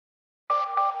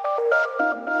আসসালামু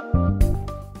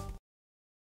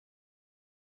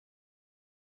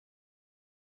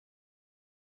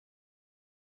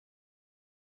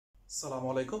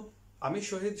আলাইকুম, আমি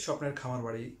শহীদ স্বপ্নের খামার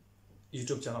বাড়ি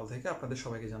ইউটিউব চ্যানেল থেকে আপনাদের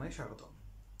সবাইকে জানাই স্বাগত।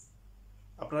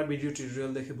 আপনারা ভিডিও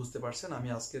টিউটোরিয়াল দেখে বুঝতে পারছেন আমি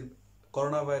আজকের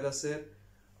করোনা ভাইরাসের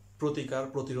প্রতিকার,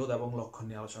 প্রতিরোধ এবং লক্ষণ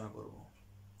নিয়ে আলোচনা করব।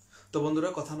 তো বন্ধুরা,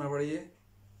 কথা না বাড়িয়ে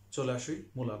চলে আসি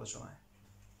মূল আলোচনায়।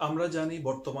 আমরা জানি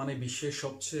বর্তমানে বিশ্বের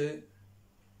সবচেয়ে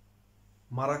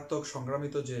মারাত্মক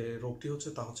সংক্রামিত যে রোগটি হচ্ছে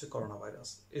তা হচ্ছে করোনা ভাইরাস।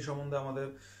 এই সম্বন্ধে আমাদের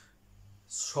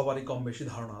সবারই কম বেশি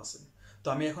ধারণা আছে। তো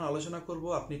আমি এখন আলোচনা করব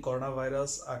আপনি করোনা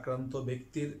ভাইরাস আক্রান্ত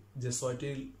ব্যক্তির যে 6টি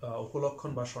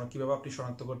উপলক্ষণ বা কিভাবে আপনি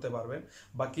শনাক্ত করতে পারবেন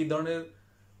বা কী ধরনের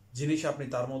জিনিস আপনি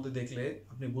তার মধ্যে দেখলে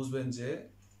আপনি বুঝবেন যে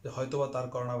হয়তোবা তার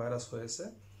করোনা ভাইরাস হয়েছে,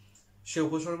 সে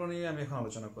উপসর্গ নিয়ে আমি এখন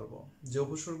আলোচনা করব। যে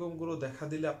উপসর্গগুলো দেখা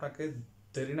দিলে আপনাকে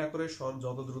দেরি না করে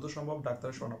যত দ্রুত সম্ভব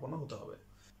ডাক্তারের শরণাপন্ন হতে হবে।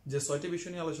 যে 6টি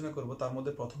বিষয় নিয়ে আলোচনা করব তার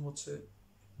মধ্যে প্রথম হচ্ছে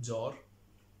জ্বর,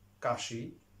 কাশি,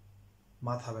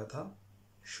 মাথা ব্যথা,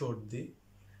 সর্দি,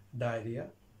 ডায়রিয়া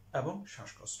এবং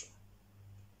শ্বাসকষ্ট।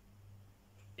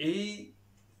 এই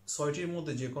 6টির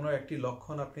মধ্যে যে কোনো একটি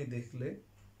লক্ষণ আপনি দেখলে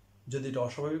যদি এটা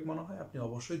অস্বাভাবিক মনে হয় আপনি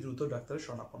অবশ্যই দ্রুত ডাক্তারের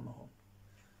শরণাপন্ন হন।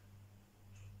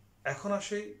 এখন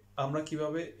আসি আমরা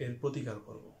কিভাবে এর প্রতিকার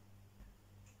করব।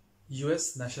 ইউএস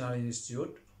ন্যাশনাল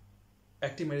ইনস্টিটিউট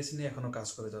একটি মেডিসিন নিয়ে এখনো কাজ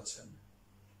করে যাচ্ছেন।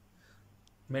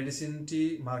 মেডিসিনটি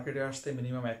মার্কেটে আসতে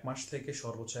মিনিমাম 1 মাস থেকে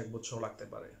সর্বোচ্চ 1 বছর লাগতে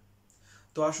পারে।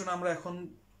 তো আসুন আমরা এখন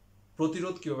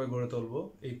প্রতিরোধ কিভাবে গড়ে তুলব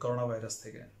এই করোনা ভাইরাস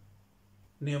থেকে।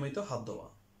 নিয়মিত হাত ধোয়া।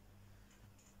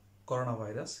 করোনা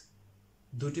ভাইরাস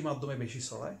 2টি মাধ্যমে বেশি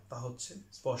ছড়ায়, তা হচ্ছে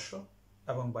স্পর্শ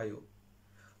এবং বায়ু।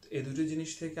 তো এই দুটি জিনিস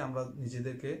থেকে আমরা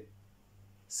নিজেদেরকে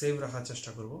সেভ রাখার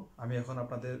চেষ্টা করব। আমি এখন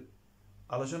আপনাদের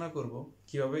আলোচনা করব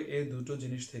কিভাবে এই দুটো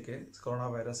জিনিস থেকে করোনা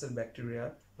ভাইরাসের ব্যাকটেরিয়া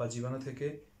বা জীবাণু থেকে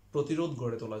প্রতিরোধ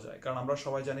গড়ে তোলা যায়। কারণ আমরা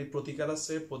সবাই জানি প্রতিকার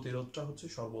আছে, প্রতিরোধটা হচ্ছে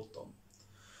সর্বোত্তম।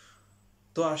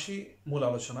 তো আসি মূল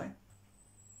আলোচনায়।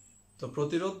 তো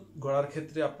প্রতিরোধ গড়ার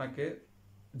ক্ষেত্রে আপনাকে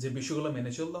যে বিষয়গুলো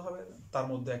মেনে চলতে হবে তার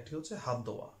মধ্যে একটি হচ্ছে হাত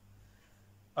ধোয়া।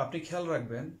 আপনি খেয়াল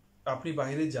রাখবেন, আপনি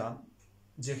বাইরে যান,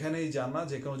 যেখানেই যান না,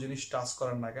 যে কোনো জিনিস টাচ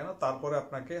করেন না কেন, তারপরে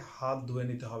আপনাকে হাত ধুয়ে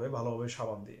নিতে হবে ভালোভাবে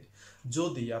সাবান দিয়ে।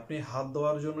 যদি আপনি হাত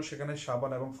ধোয়ার জন্য সেখানে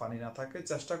সাবান এবং পানি না থাকে,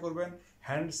 চেষ্টা করবেন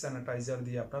হ্যান্ড স্যানিটাইজার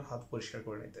দিয়ে আপনার হাত পরিষ্কার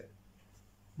করে নিতে।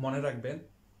 মনে রাখবেন,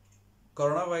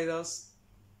 করোনা ভাইরাস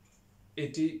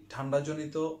এটি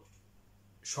ঠান্ডাজনিত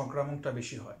সংক্রমণটা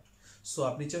বেশি হয়। সো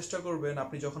আপনি চেষ্টা করবেন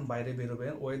আপনি যখন বাইরে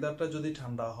বেরোবেন, ওয়েদারটা যদি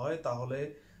ঠান্ডা হয় তাহলে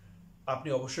আপনি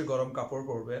অবশ্যই গরম কাপড়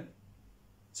পরবেন।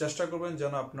 চেষ্টা করবেন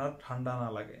যেন আপনার ঠান্ডা না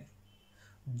লাগে।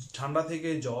 ঠান্ডা থেকে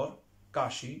জ্বর,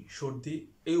 কাশি, সর্দি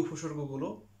এই উপসর্গগুলো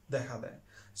দেখা দেয়।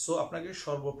 সো আপনাকে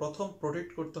সর্বপ্রথম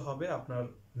প্রোটেক্ট করতে হবে আপনার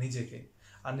নিজেকে।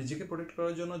 আর নিজেকে প্রোটেক্ট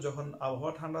করার জন্য যখন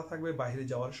আবহাওয়া ঠান্ডা থাকবে, বাইরে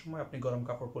যাওয়ার সময় আপনি গরম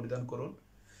কাপড় পরিধান করুন।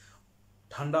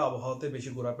 ঠান্ডা আবহাওয়াতে বেশি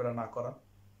ঘোরাফেরা না করা,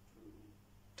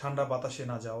 ঠান্ডা বাতাসে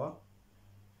না যাওয়া,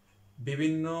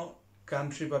 বিভিন্ন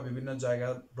কান্ট্রি বা বিভিন্ন জায়গা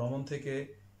ভ্রমণ থেকে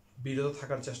বিরত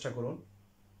থাকার চেষ্টা করুন।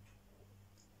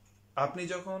 আপনি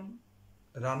যখন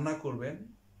রান্না করবেন,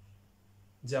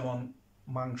 যেমন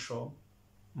মাংস,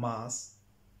 মাছ,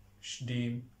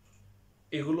 ডিম,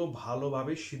 এগুলো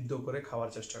ভালোভাবে সিদ্ধ করে খাওয়ার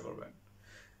চেষ্টা করবেন।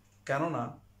 কেননা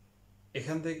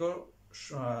এখান থেকেও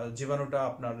জীবাণুটা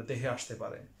আপনার দেহে আসতে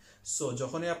পারে। সো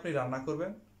যখনই আপনি রান্না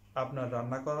করবেন, আপনার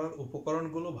রান্না করার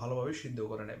উপকরণগুলো ভালোভাবে সিদ্ধ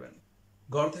করে নেবেন।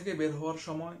 ঘর থেকে বের হওয়ার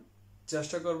সময়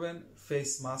চেষ্টা করবেন ফেস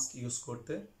মাস্ক ইউজ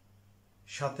করতে।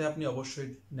 সাথে আপনি অবশ্যই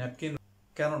ন্যাপকিন,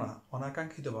 কেননা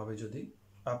অনাকাঙ্ক্ষিতভাবে যদি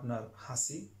আপনার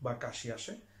হাসি বা কাশি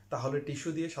আসে তাহলে টিস্যু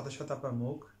দিয়ে সাথে সাথে আপনার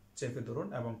মুখ চেপে ধরুন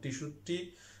এবং টিস্যুটি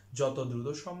যত দ্রুত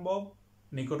সম্ভব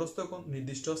নিকটস্থ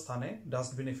নির্দিষ্ট স্থানে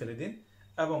ডাস্টবিনে ফেলে দিন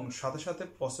এবং সাথে সাথে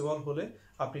পসিবল হলে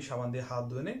আপনি সাবান দিয়ে হাত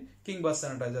ধুয়ে নিন কিংবা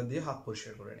স্যানিটাইজার দিয়ে হাত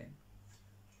পরিষ্কার করে নিন।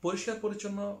 পরিষ্কার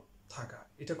পরিচ্ছন্ন থাকা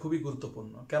এটা খুবই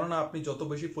গুরুত্বপূর্ণ, কেননা আপনি যত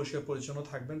বেশি পরিষ্কার পরিচ্ছন্ন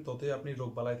থাকবেন ততই আপনি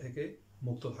রোগবালাই থেকে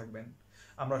মুক্ত থাকবেন।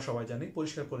 আমরা সবাই জানি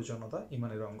পরিষ্কার পরিচ্ছন্নতা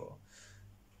ইমানের অঙ্গ।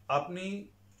 আপনি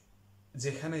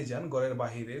যেখানেই যান, ঘরের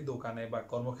বাহিরে, দোকানে বা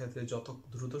কর্মক্ষেত্রে, যত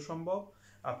দ্রুত সম্ভব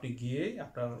আপনি গিয়ে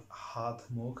আপনার হাত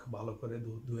মুখ ভালো করে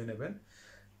ধুয়ে নেবেন।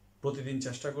 প্রতিদিন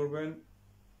চেষ্টা করবেন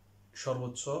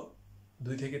সর্বোচ্চ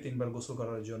 2 থেকে 3 বার গোসল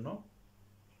করার জন্য।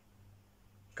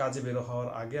 কাজে বের হওয়ার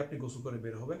আগে আপনি গোসল করে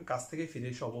বের হবেন। কাজ থেকে ফিরে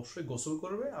এসে অবশ্যই গোসল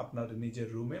করবে, আপনার নিজের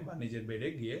রুমে বা নিজের বেডে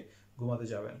গিয়ে ঘুমাতে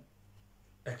যাবেন।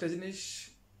 একটা জিনিস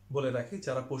বলে রাখি,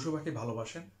 যারা পশু পাখি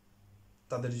ভালোবাসেন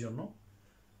তাদের জন্য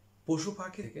পশু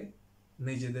পাখি থেকে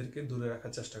নিজেদেরকে দূরে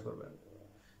রাখার চেষ্টা করবেন,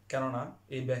 কেননা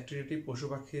এই ব্যাকটেরিয়াটি পশু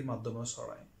পাখির মাধ্যমেও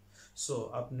ছড়ায়। সো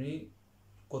আপনি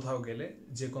কোথাও গেলে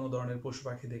যে কোনো ধরনের পশু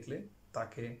পাখি দেখলে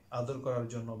তাকে আদর করার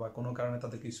জন্য বা কোনো কারণে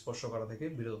তাদেরকে স্পর্শ করা থেকে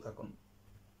বিরত থাকুন।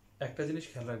 একটা জিনিস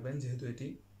খেয়াল রাখবেন, যেহেতু এটি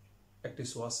একটি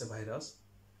সোয়াসে ভাইরাস,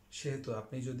 সেহেতু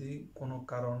আপনি যদি কোনো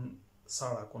কারণ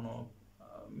ছাড়া কোনো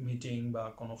মিটিং বা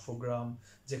কোনো প্রোগ্রাম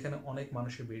যেখানে অনেক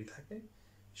মানুষের ভিড় থাকে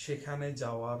সেখানে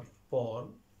যাওয়ার পর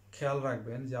খেয়াল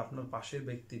রাখবেন যে আপনার পাশের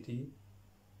ব্যক্তিটি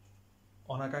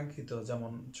অনাকাঙ্ক্ষিত,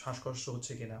 যেমন শ্বাসকষ্ট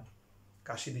হচ্ছে কিনা,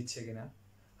 কাশি দিচ্ছে কিনা,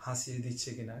 হাসি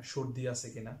দিচ্ছে কিনা, সর্দি আছে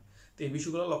কিনা, তো এই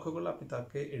বিষয়গুলো লক্ষ্য করলে আপনি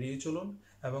তাকে এড়িয়ে চলুন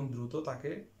এবং দ্রুত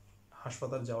তাকে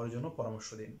হাসপাতাল যাওয়ার জন্য পরামর্শ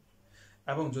দিন।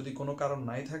 এবং যদি কোনো কারণ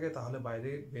নাই থাকে তাহলে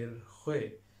বাইরে বের হয়ে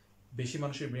বেশি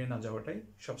মানুষের ভিড়ে না যাওয়াটাই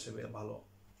সবচেয়ে ভালো।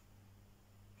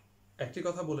 একটি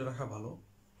কথা বলে রাখা ভালো,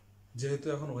 যেহেতু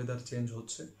এখন ওয়েদার চেঞ্জ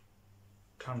হচ্ছে,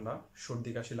 ঠান্ডা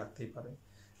সর্দি কাশি লাগতেই পারে,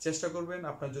 চেষ্টা করবেন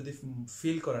আপনার যদি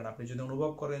ফিল করেন, আপনি যদি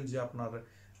অনুভব করেন যে আপনার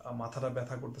মাথাটা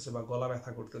ব্যথা করতেছে বা গলা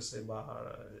ব্যথা করতেছে বা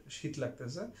শীত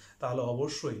লাগতেছে, তাহলে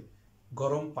অবশ্যই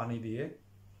গরম পানি দিয়ে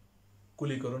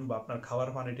কুলি করুন, বা আপনার খাওয়ার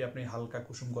পানিটি আপনি হালকা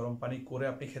কুসুম গরম পানি করে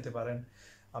আপনি খেতে পারেন,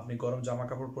 আপনি গরম জামা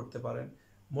কাপড় পরতে পারেন।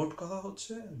 মোট কথা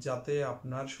হচ্ছে যাতে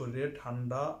আপনার শরীরে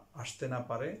ঠান্ডা আসতে না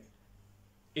পারে,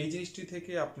 এই জিনিসটি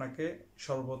থেকে আপনাকে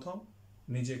সর্বপ্রথম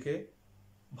নিজেকে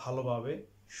ভালোভাবে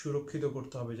সুরক্ষিত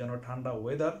করতে হবে, যেন ঠান্ডা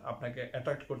ওয়েদার আপনাকে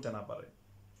অ্যাট্রাক্ট করতে না পারে।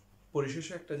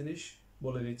 পরিশেষে একটা জিনিস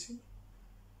বলে দিচ্ছি,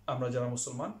 আমরা যারা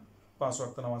মুসলমান 5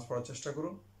 ওয়াক্ত নামাজ পড়ার চেষ্টা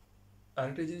করুন।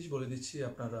 আরেকটা জিনিস বলে দিচ্ছি,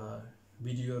 আপনারা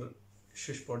ভিডিওর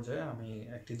শেষ পর্যায়ে আমি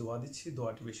একটি দোয়া দিচ্ছি,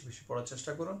 দোয়াটি বেশি বেশি পড়ার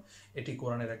চেষ্টা করুন। এটি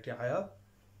কোরআনের একটি আয়াত,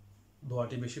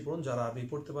 দোয়াটি বেশি পড়ুন। যারা আরবি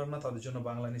পড়তে পারেন না তাদের জন্য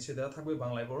বাংলা নিচে দেওয়া থাকবে,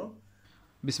 বাংলায় পড়ুন।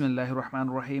 বিসমিল্লাহির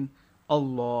রহমানির রহিম।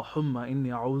 আল্লাহুম্মা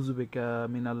ইন্নী আউযু বিকা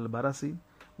মিনাল বারাসি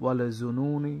ওয়াল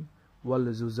জুনুনি ওয়াল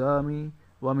জুজামি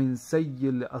ওয়া মিন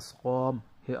সাইয়্যিল আসকাম।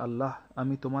 হে আল্লাহ,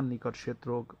 আমি তোমার নিকট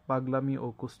শ্বেতরোগ, পাগলামি ও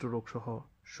কুষ্ঠরোগ সহ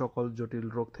সকল জটিল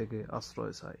রোগ থেকে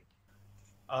আশ্রয় চাই।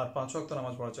 আর 5 ওয়াক্ত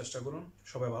নামাজ পড়ার চেষ্টা করুন।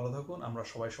 সবাই ভালো থাকুন, আমরা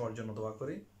সবাই সবার জন্য দোয়া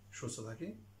করি, সুস্থ থাকি।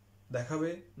 দেখাবে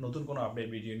নতুন কোনো আপডেট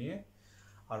ভিডিও নিয়ে।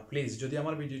 আর প্লিজ, যদি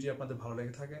আমার ভিডিওটি আপনাদের ভালো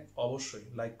লেগে থাকে অবশ্যই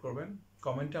লাইক করবেন,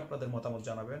 কমেন্টে আপনাদের মতামত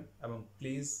জানাবেন এবং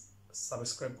প্লিজ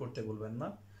সাবস্ক্রাইব করতে ভুলবেন না।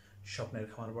 স্বপ্নের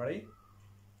খামার বাড়ি।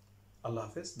 আল্লাহ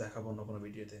হাফেজ, দেখাবো অন্য কোনো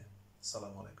ভিডিওতে।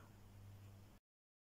 আসসালামু আলাইকুম।